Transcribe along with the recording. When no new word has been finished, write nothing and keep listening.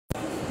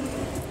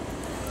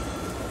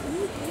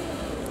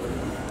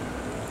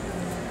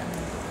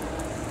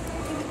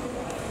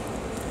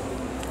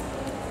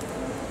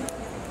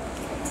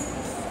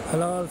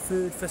Halal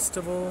food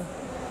festival.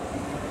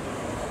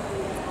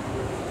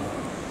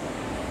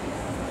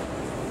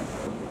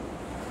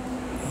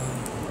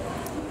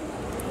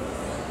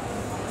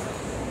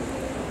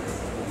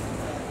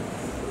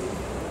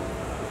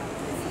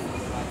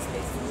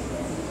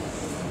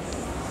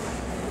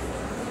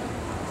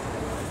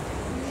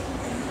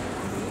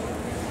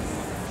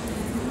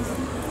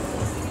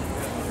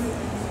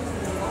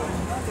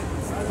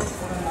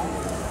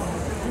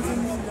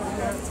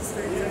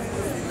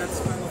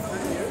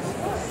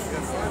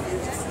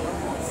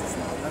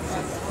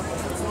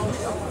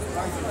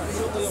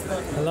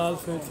 Halal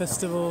food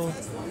festival.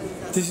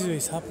 This is where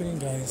it's happening,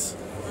 guys.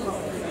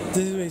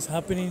 This is where it's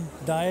happening.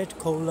 Diet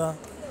cola,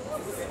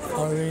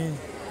 orange.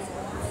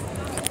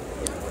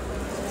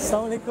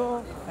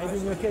 Assalamualaikum. Are you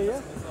doing okay?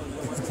 Yeah.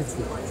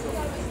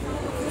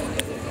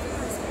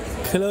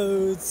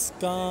 Clothes,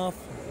 scarf,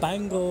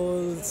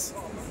 bangles,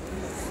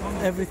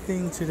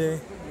 everything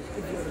today.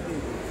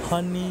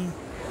 Honey.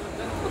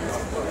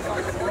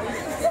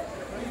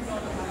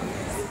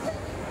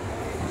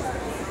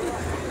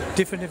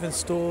 Different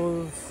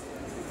stalls.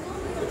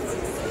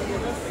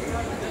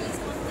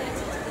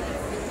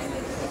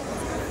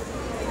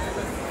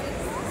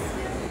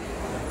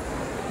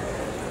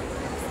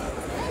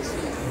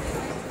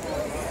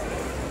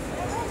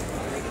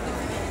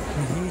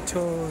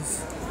 Mojitos.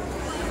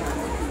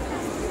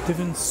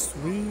 Different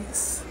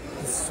sweets.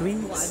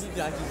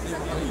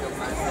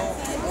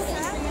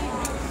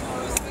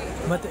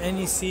 I'm at the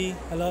NEC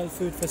Halal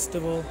Food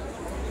Festival.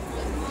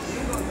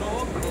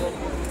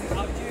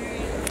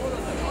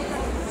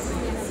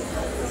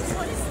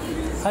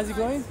 How's it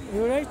going?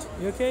 You alright?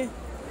 You okay?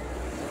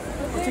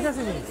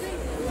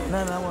 No,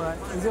 I'm alright.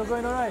 Is it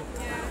going alright?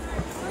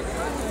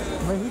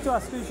 Mojito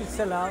asked you should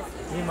sell out,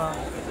 Rima.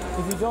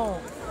 If you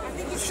don't,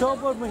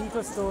 showboard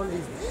mojito stall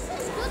is.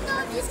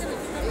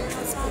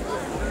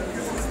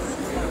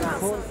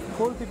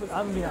 Call people. I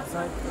haven't been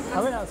outside.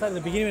 I went outside at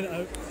the beginning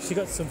when she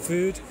got some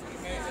food.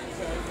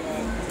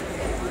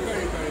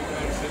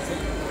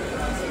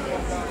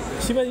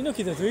 Shiva, you know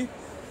Kitatui?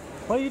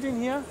 What are you doing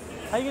here?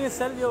 How are you going to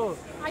sell your...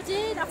 I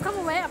did. I've come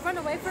away. I've run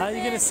away from it. How are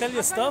you going to sell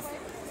your stuff?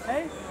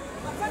 Hey?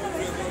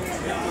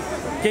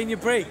 Getting your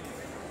break.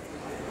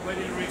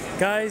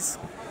 Guys,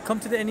 come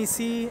to the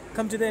NEC.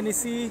 Come to the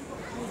NEC.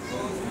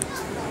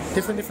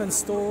 Different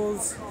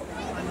stalls.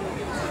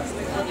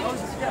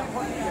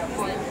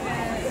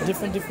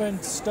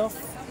 Different stuff.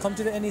 Come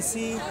to the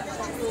NEC.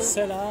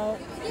 Sell out.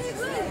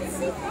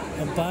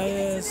 And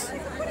buyers.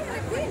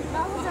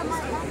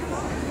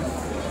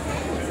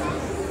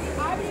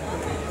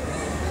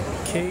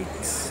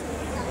 Cakes.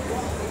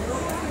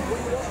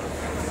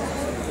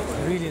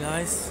 Really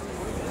nice.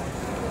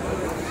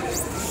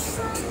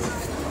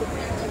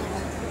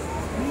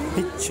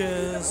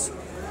 Pictures,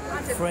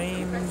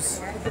 frames.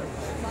 I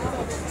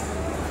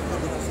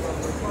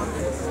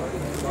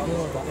don't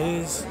know what that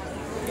is.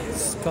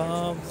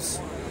 Scarves.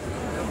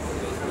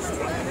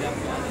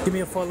 Give me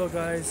a follow,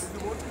 guys.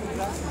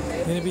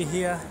 I'm gonna be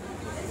here.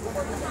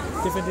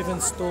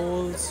 Different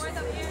stalls.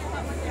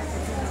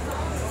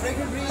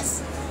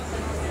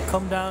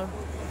 Come down,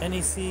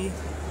 NEC.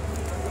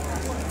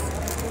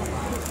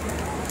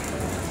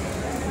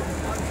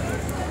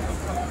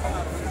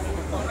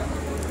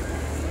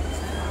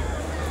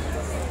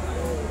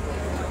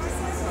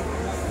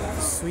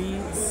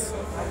 Sweets,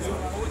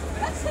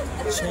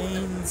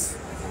 chains,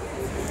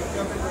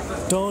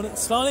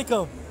 donuts. Assalamu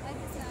alaikum.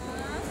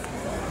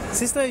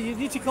 Sister, you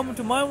need to come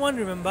to my one,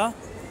 remember?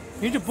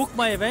 You need to book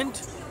my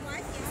event.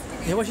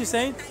 Yeah, what she's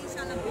saying?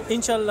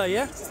 Inshallah,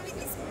 yeah?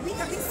 We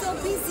have been so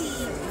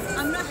busy.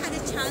 I've not had a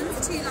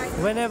chance to like...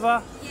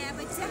 Whenever. Yeah,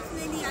 but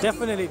definitely.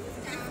 Definitely.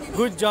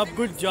 Good job.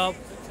 Yeah.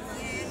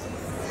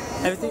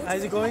 Everything,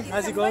 how's it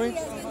going?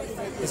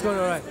 It's going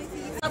alright.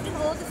 I've done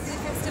all the food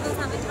festivals.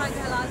 I've tried the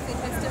Halal Food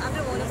Festival. I've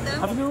done all of them.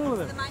 Have you done all of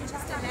them? The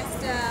Manchester,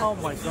 Leicester. Oh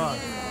my god.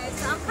 Yeah,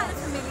 so I'm kind of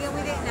familiar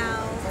with it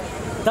now.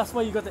 That's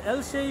why you got the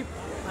L shape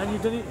and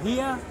you've done it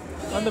here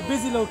on the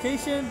busy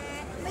location.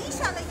 But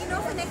inshallah, you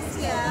know, for next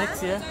year.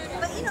 Next year.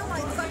 But you know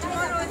what, it's got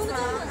tomorrow as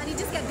well, and you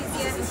just get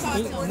busier.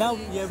 Now,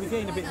 yeah, we're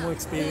getting a bit more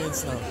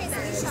experience now.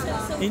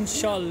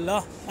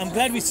 Inshallah. I'm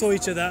glad we saw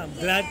each other. I'm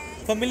glad.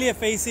 Familiar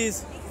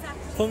faces.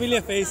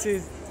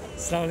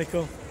 Assalamu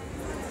alaikum.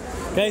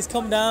 Guys,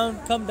 come down.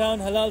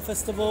 Halal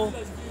Festival.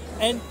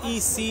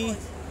 NEC.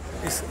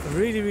 It's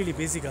really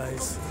busy,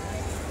 guys.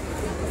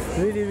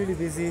 Really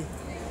busy.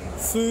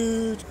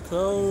 Food,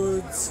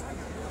 clothes,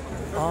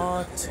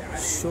 art,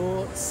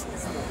 shorts.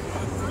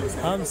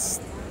 I'm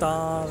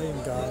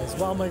starving, guys.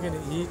 What am I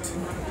gonna eat?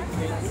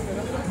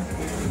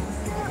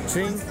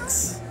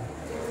 Drinks,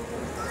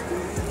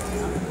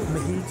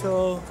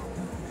 mojito,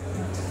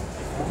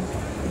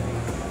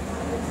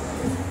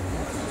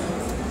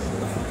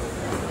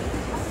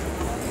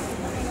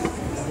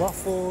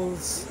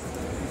 waffles,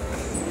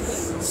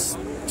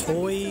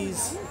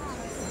 toys.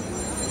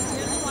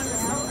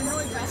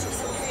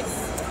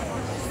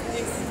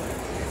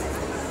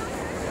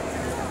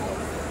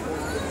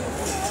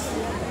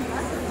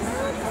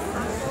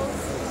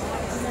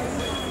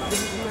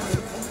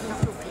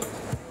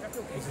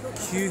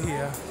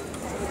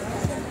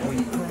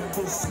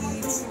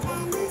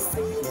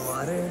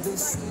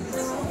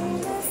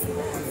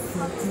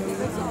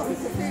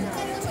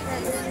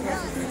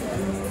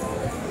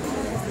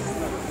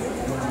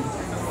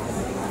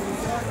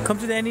 Come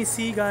to the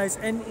NEC, guys.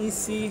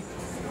 NEC.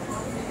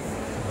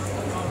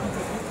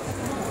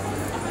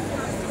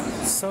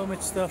 So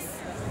much stuff.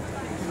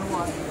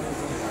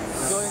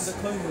 Join the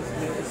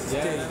Congress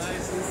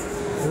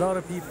stage. A lot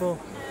of people.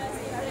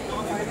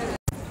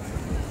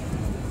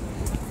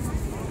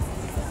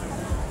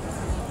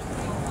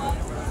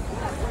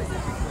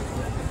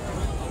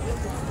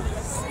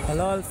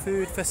 Halal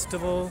food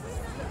festival.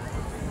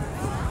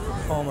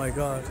 Oh my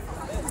god.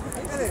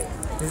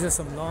 These are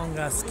some long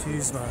ass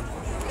queues, man.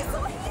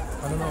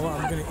 I don't know what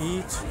I'm gonna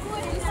eat.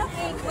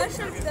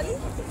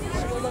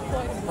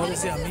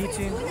 Obviously I'm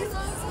eating.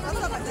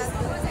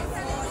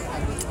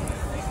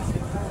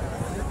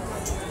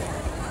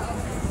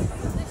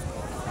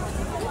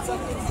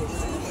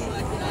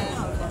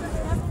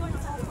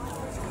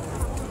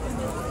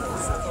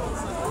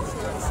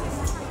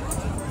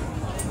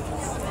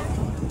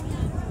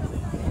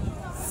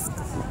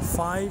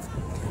 Five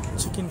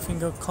chicken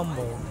finger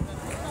combo.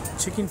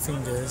 Chicken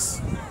fingers.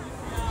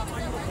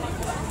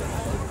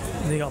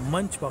 They got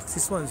Munchbox.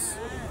 This one's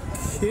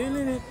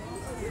killing it.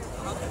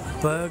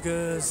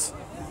 Burgers.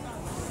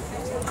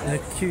 They're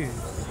cute.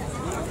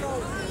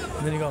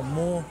 And then you got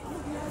more.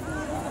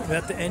 We're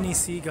at the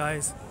NEC,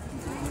 guys.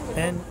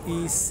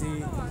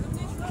 NEC.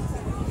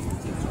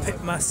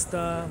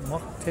 Pitmaster,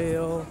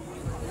 mocktail.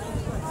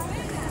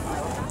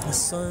 There's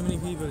so many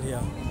people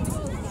here.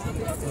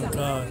 Oh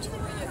god.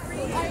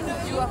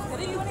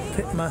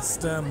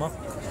 Pitmaster,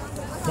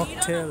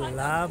 mocktail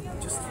lab,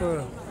 just for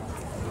a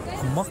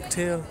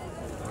mocktail.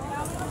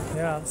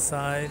 They're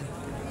outside.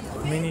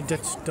 Mini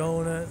Dutch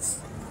donuts.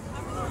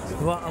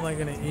 What am I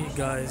gonna eat,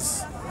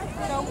 guys?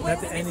 At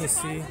the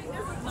NEC.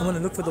 I'm gonna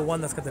look for the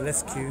one that's got the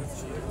less queue.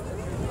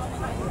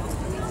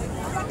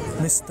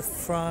 Mr.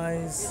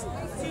 Fries.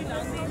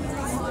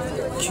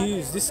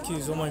 Queues. This queue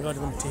is, oh my god,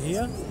 going to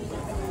here.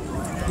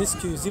 This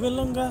queue is even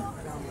longer.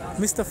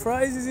 Mr.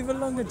 Fries is even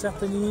longer.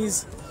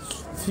 Japanese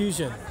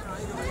fusion.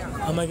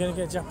 Am I gonna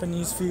get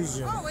Japanese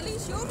fusion? Oh, at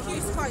least your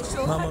queue's quite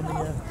short. Mamma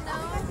mia.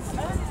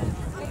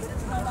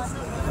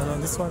 No,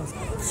 this one's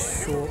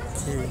short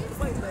queue.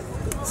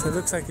 So it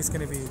looks like it's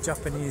gonna be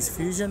Japanese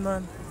fusion,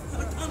 man.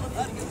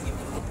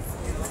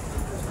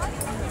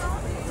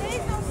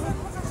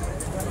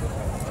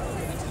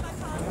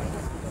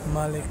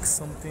 Malik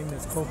something,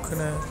 there's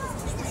coconut.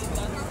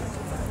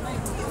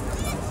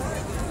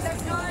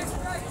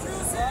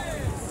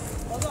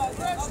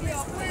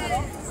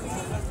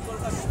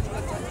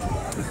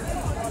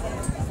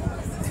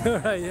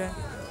 Alright, yeah.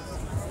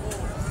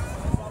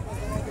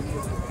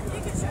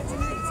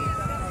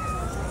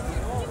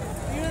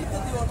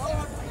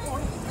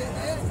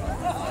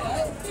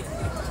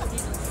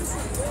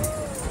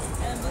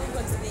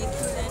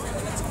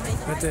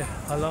 At the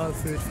Halal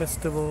Food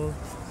Festival.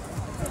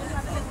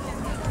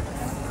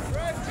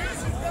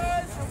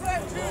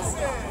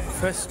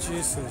 Fresh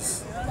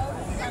juices.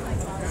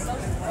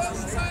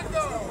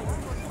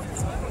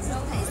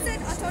 He said,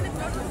 I told him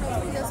not to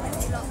know he was going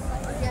to lock.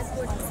 Yes,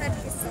 good. He said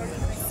he's sorry.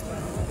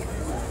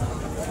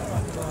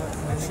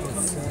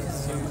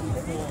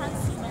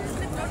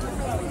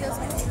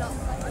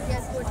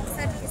 Yes, good. He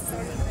said he's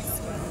sorry.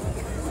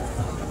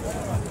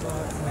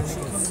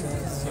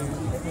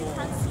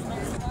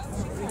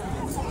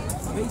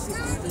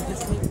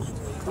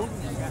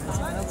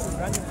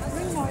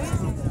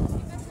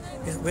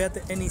 We're at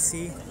the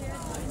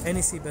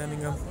NEC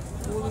Birmingham.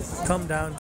 Come down.